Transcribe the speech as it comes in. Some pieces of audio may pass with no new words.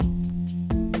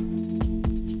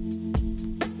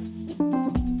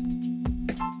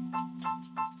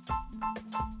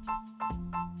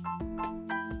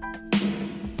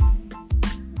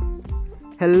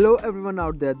Hello, everyone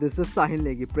out there. This is Sahil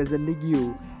Negi presenting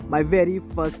you my very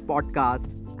first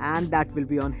podcast, and that will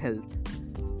be on health.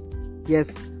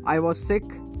 Yes, I was sick,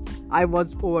 I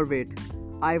was overweight,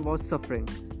 I was suffering,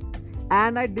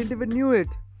 and I didn't even knew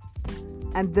it.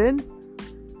 And then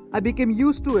I became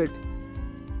used to it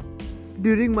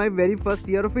during my very first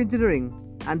year of engineering,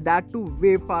 and that too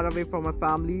way far away from my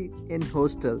family in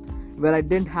hostel, where I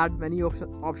didn't had many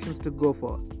options to go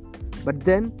for. But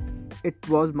then it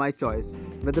was my choice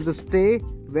whether to stay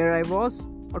where I was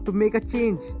or to make a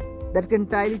change that can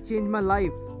entirely change my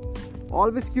life.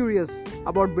 Always curious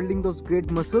about building those great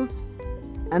muscles,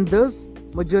 and thus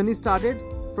my journey started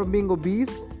from being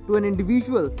obese to an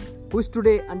individual who is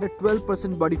today under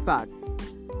 12% body fat.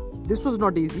 This was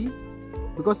not easy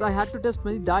because I had to test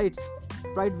many diets,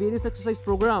 tried various exercise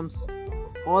programs.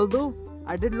 Although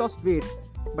I did lost weight,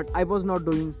 but I was not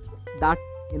doing that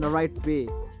in a right way,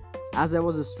 as I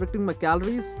was restricting my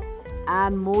calories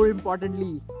and, more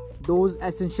importantly, those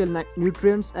essential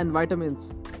nutrients and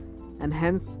vitamins, and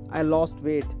hence I lost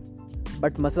weight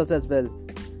but muscles as well.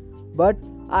 But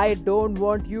I don't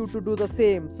want you to do the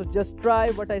same, so just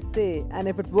try what I say, and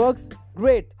if it works,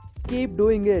 great, keep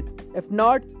doing it. If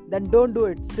not, then don't do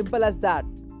it. Simple as that.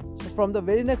 So from the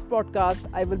very next podcast,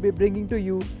 I will be bringing to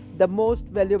you the most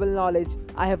valuable knowledge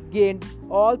I have gained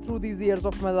all through these years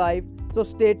of my life. So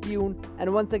stay tuned,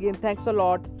 and once again, thanks a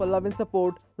lot for love and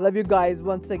support. Love you guys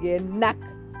once again. Knack.